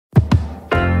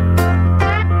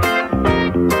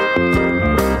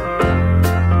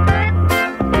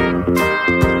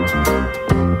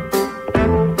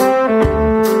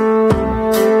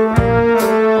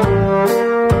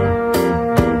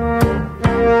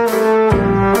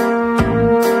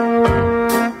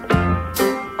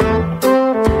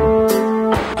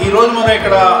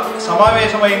ఇక్కడ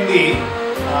సమావేశమైంది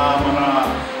మన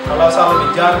కళాశాల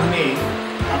విద్యార్థిని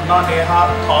అన్నా నేహా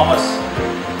థామస్.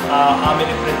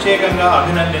 ఆమెని ప్రత్యేకంగా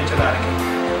అభినందించడానికి.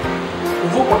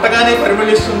 పువ్వు పుట్టగానే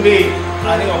పరిమళిస్తుంది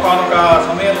అని ఒకానొక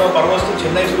సమయంలో పరవస్తు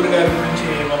చెన్నై సూర్య గారి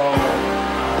గురించి మనం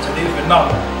చదివి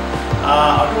విన్నాము.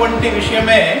 అటువంటి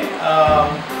విషయమే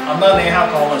అన్నా నేహా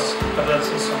థామస్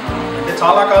ప్రదర్శిస్తున్నాం. అంటే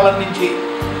చాలా కాలం నుంచి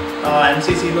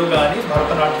ఎన్సీసీలో కానీ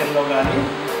భరతనాట్యంలో కానీ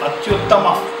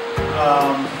అత్యుత్తమ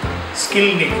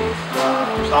స్కిల్ని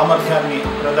సామర్థ్యాన్ని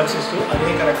ప్రదర్శిస్తూ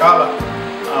అనేక రకాల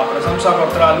ప్రశంసా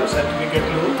పత్రాలు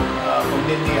సర్టిఫికెట్లు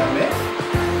పొందింది ఆమె.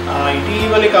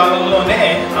 ఇటీవలి కాలంలోనే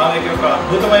ఆమెకి ఒక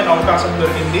అద్భుతమైన అవకాశం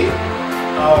దొరికింది.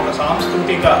 ఒక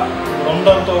సాంస్కృతిక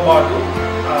బృందంతో పాటు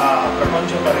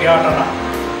ప్రపంచ పర్యటన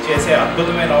చేసే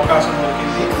అద్భుతమైన అవకాశం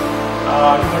దొరికింది.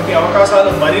 అటువంటి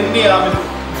అవకాశాలు మరిన్ని ఆమెకు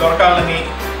దొరకాలని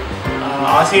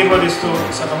ఆశీర్వదిస్తూ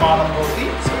శతమానం భవతి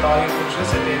శతాయు పురుష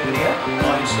శతేంద్రియ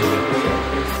ఆయుష్యేంద్రియ.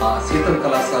 సీతం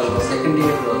కళాశాలలో సెకండ్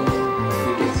ఇయర్లో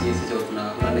బీటెక్ సిఎస్సి చదువుతున్న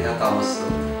అన్నా Neha Thomas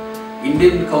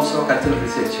Indian council of cultural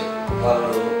research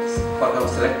వాళ్ళు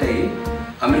సెలెక్ట్ అయ్యి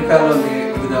అమెరికాలోని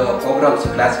వివిధ programmes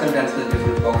classical dance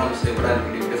different programmes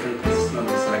ఇవ్వడానికి డిఫరెంట్ ప్లేసెస్లో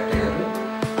సెలెక్ట్ అయ్యారు.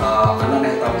 అన్నా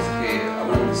నేహా థామస్కి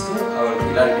అభినందిస్తూ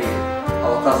ఇలాంటి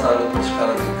అవకాశాలు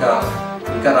పురస్కారాలు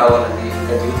ఇంకా రావాలని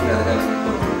ఇంకా జీవితం ఎదగాలని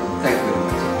కోరుకుంటున్నాను. Thank you very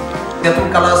much. సీతం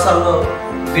కళాశాలలో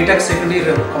బీటెక్ సెకండ్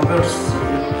ఇయర్ కంప్యూటర్స్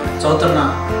చదువుతున్న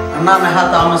అన్నా నెహా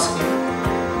థామస్కి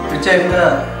ప్రత్యేకంగా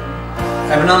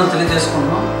అభినందనలు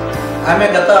తెలియజేసుకుంటున్నాం. ఆమె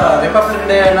గత రిపబ్లిక్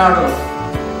డే నాడు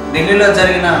ఢిల్లీలో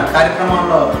జరిగిన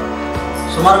కార్యక్రమంలో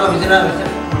సుమారుగా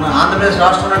ఆంధ్రప్రదేశ్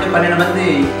రాష్ట్రం నుండి 12 మంది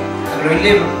అక్కడ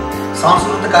వెళ్ళి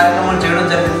సాంస్కృతిక కార్యక్రమాలు చేయడం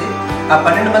జరిగింది. ఆ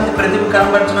 12 మంది ప్రతిభ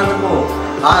కనబరిచినందుకు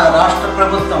ఆ రాష్ట్ర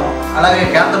ప్రభుత్వం అలాగే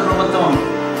కేంద్ర ప్రభుత్వం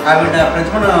ఆవిడ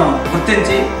ప్రతిభను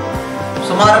గుర్తించి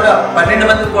సుమారుగా 12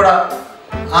 మందికి కూడా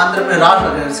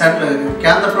ఆంధ్రప్రదేశ్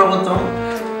కేంద్ర ప్రభుత్వం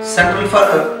సెంట్రల్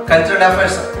ఫర్ కల్చరల్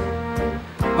అఫైర్స్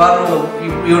వారు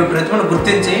ఈవిడ ప్రతిభను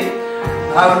గుర్తించి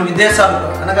ఆవిడ విదేశాలకు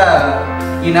అనగా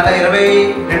ఈ నెల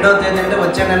 22వ తేదీ నుండి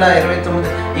వచ్చే నెల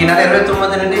 29 ఈ నెల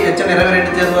 29 నుండి వచ్చే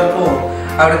 22 తేదీ వరకు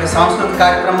ఆవిడకి సాంస్కృతిక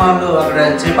కార్యక్రమాలు అక్కడ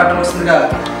చేపట్టవలసిందిగా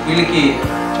వీళ్ళకి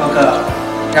ఒక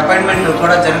అపాయింట్మెంట్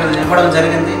కూడా ఇవ్వడం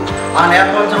జరిగింది. ఆ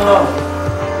నేపథ్యంలో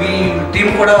ఈ టీం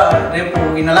కూడా రేపు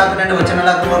ఈ నెలాఖరు నుండి వచ్చే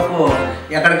నెలాఖరు వరకు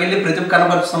ఎక్కడికి వెళ్ళి ప్రతిభ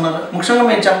కనబరుస్తున్నారు. ముఖ్యంగా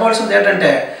మేము చెప్పవలసింది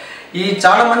ఏంటంటే ఈ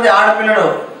చాలామంది ఆడపిల్లలు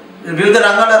వివిధ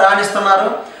రంగాల్లో రాణిస్తున్నారు.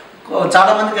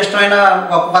 చాలామందికి ఇష్టమైన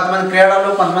కొంతమంది క్రీడలు,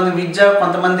 కొంతమంది విద్య,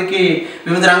 కొంతమందికి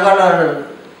వివిధ రంగాల్లో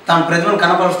తమ ప్రతిభను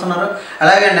కనబరుస్తున్నారు.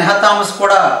 అలాగే నెహా థామస్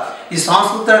కూడా ఈ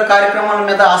సాంస్కృతిక కార్యక్రమాల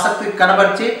మీద ఆసక్తి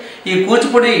కనబరిచి ఈ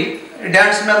కూచిపూడి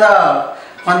డ్యాన్స్ మీద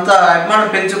కొంత అభిమానం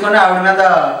పెంచుకొని ఆవిడ మీద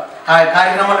ఆ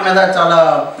కార్యక్రమాల మీద చాలా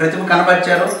ప్రతిభ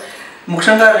కనబరిచారు.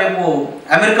 ముఖ్యంగా రేపు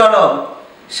అమెరికాలో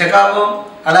షికాగో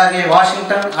అలాగే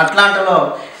వాషింగ్టన్ అట్లాంటాలో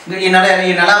ఈ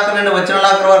నెలాఖరు నుండి వచ్చే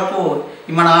నెలాఖరు వరకు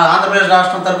మన ఆంధ్రప్రదేశ్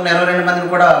రాష్ట్రం తరఫున 22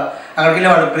 మందిని కూడా అక్కడికి వెళ్ళి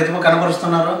వాళ్ళు ప్రతిభ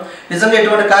కనబరుస్తున్నారు. నిజంగా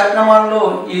ఇటువంటి కార్యక్రమాల్లో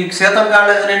ఈ సీతం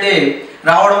కాలేజీ నుండి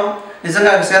రావడం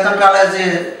నిజంగా సీతం కాలేజీ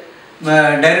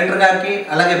డైరెక్టర్ గారికి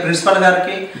అలాగే ప్రిన్సిపల్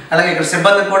గారికి అలాగే ఇక్కడ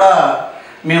సిబ్బందికి కూడా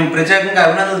మేము ప్రత్యేకంగా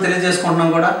అభినందనలు తెలియజేసుకుంటున్నాం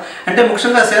కూడా. అంటే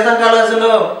ముఖ్యంగా సీతం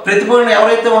కాలేజీలో ప్రతిభను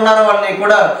ఎవరైతే ఉన్నారో వాళ్ళని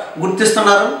కూడా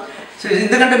గుర్తిస్తున్నారు.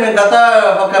 ఎందుకంటే మేము గత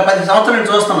ఒక 10 సంవత్సరాల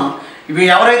నుంచి చూస్తున్నాం. ఇవి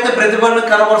ఎవరైతే ప్రతిభను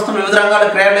కనబరుస్తున్న వివిధ రంగాల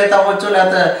క్రీడలు అయితే అవ్వచ్చు,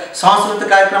 లేకపోతే సాంస్కృతిక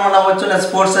కార్యక్రమాలు అవ్వచ్చు, లేదా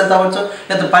స్పోర్ట్స్ అయితే అవ్వచ్చు,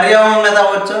 లేదా పర్యావరణం మీద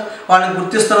అవ్వచ్చు, వాళ్ళని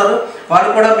గుర్తిస్తున్నారు. వాళ్ళు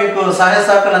కూడా మీకు సహాయ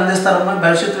సహకారాలు అందిస్తారమ్మా.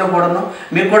 భవిష్యత్తులో కూడాను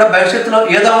మీకు కూడా భవిష్యత్తులో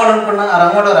ఏదో అవ్వాలనుకున్నా ఆ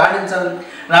రంగంలో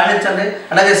రాణించండి.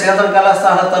 అలాగే సీతం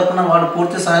కళాశాల తరఫున వాళ్ళు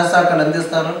పూర్తి సహాయ సహకారాలు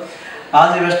అందిస్తారు.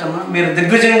 ఆల్ ది బెస్ట్ అమ్మా. మీరు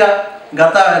దిగ్విజయంగా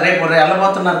రేపు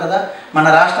వెళ్ళబోతున్నారు కదా, మన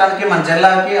రాష్ట్రానికి, మన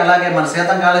జిల్లాకి, అలాగే మన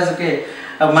సీతం కాలేజీకి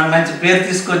మన మంచి పేరు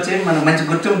తీసుకొచ్చి మనకు మంచి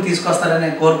గుర్తింపు తీసుకొస్తారని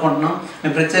కోరుకుంటున్నాం.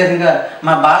 మేము ప్రత్యేకంగా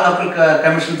మా బాల హక్కుల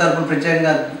కమిషన్ తరఫున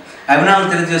ప్రత్యేకంగా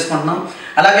అభినందనలు తెలియజేసుకుంటున్నాం.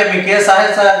 అలాగే మీకు ఏ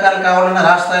సహాయ సహకారాలు కావాలన్నా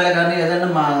రాష్ట్ర స్థాయిలో కానీ ఏదైనా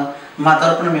మా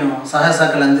తరఫున మేము సహాయ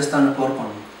సహకారాలు అందిస్తామని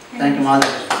కోరుకుంటున్నాం. Thank you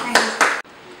Madhav.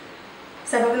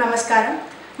 Sabhaku Namaskaram.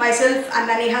 Myself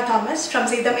Anna Neha Thomas from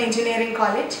SITAM Engineering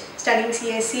College, studying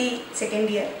CSC second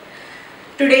year.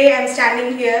 Today I am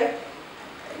standing here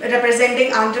representing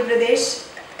Andhra Pradesh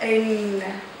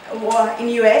in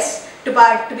US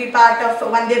to be part of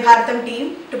Vande Bharatam team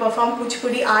to perform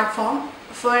Kuchipudi art form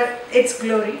for its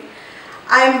glory.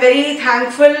 I am very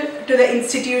thankful to the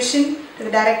institution, to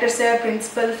the director sir,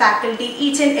 principal, faculty,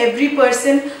 each and every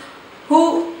person who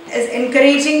is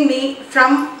encouraging me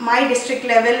from my district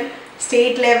level,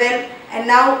 state level, and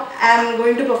now I am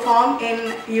going to perform in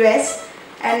US.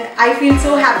 And I feel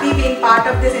so happy being part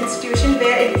of this institution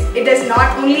where it is not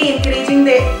only encouraging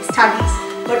their studies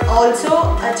but also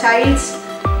a child's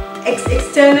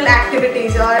external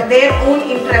activities or their own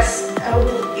interests,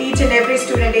 each and every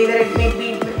student, either it may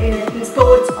be in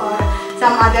sports or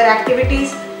some other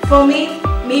activities. For me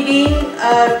being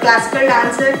a classical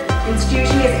dancer,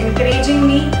 institution is encouraging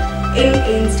me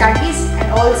in studies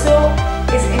and also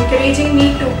is encouraging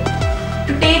me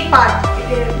to take part.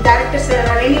 Director sir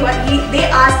or anyone, they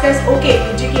ask us, okay,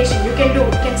 education, you can do,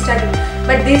 you can study,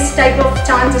 but this type of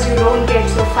chances you don't get,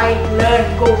 so fight, learn,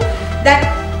 go. That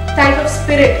type of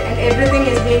spirit and everything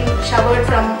is being showered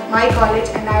from my college,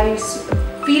 and I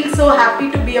feel so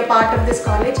happy to be a part of this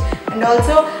college. And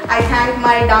also I thank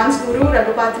my dance guru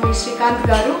Raghupatami Shrikant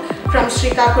Garu from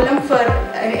Srikakulam for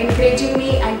encouraging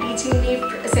me and teaching me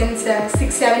since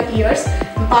 6-7 years.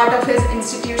 I'm part of his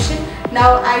institution.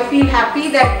 Now I feel happy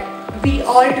that we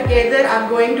all together are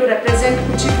going to represent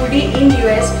Kuchipudi in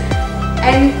US,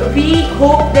 and we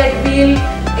hope that we'll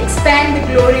expand the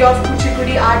glory of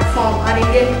Kuchipudi art form, our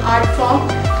Indian art form,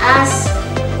 as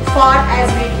far as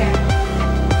we can.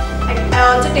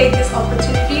 I also take this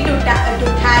opportunity to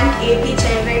thank AP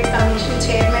Child Rights Commission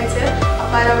Chairman Sir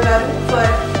Apparao Garu for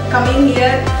coming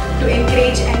here to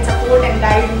encourage and support and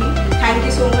guide me. Thank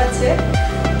you so much, sir.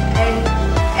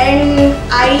 And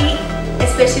I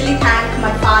especially thank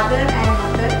my father and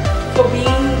mother for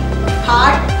being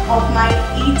part of my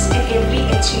each and every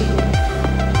achievement.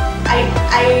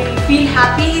 I feel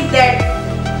happy that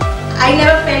I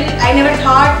never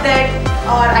thought that,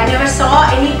 or I never saw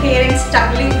any parents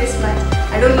struggling this much.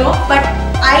 I don't know, but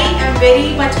I am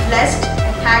very much blessed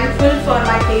and thankful for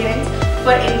my parents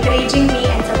for encouraging me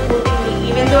and supporting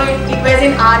me. Even though it was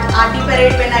in arty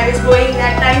parade when I was going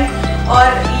that time, or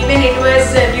even it was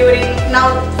during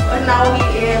now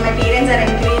my parents are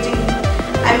encouraging me.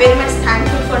 I'm very much